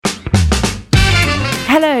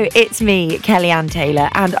Hello, it's me, Kellyanne Taylor,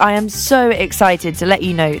 and I am so excited to let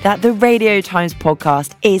you know that the Radio Times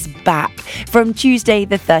podcast is back from Tuesday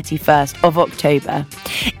the 31st of October.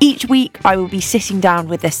 Each week, I will be sitting down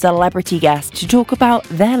with a celebrity guest to talk about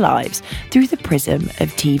their lives through the prism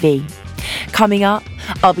of TV. Coming up,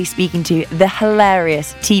 I'll be speaking to the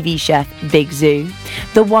hilarious TV chef Big Zoo,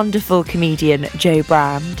 the wonderful comedian Joe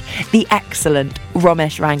Brand, the excellent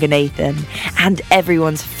Romesh Ranganathan, and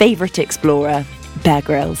everyone's favourite explorer, Bear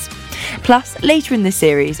Grylls. Plus, later in the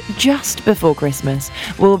series, just before Christmas,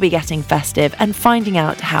 we'll be getting festive and finding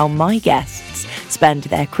out how my guests spend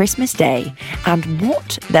their Christmas day and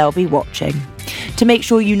what they'll be watching. To make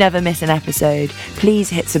sure you never miss an episode, please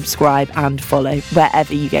hit subscribe and follow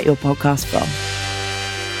wherever you get your podcast from.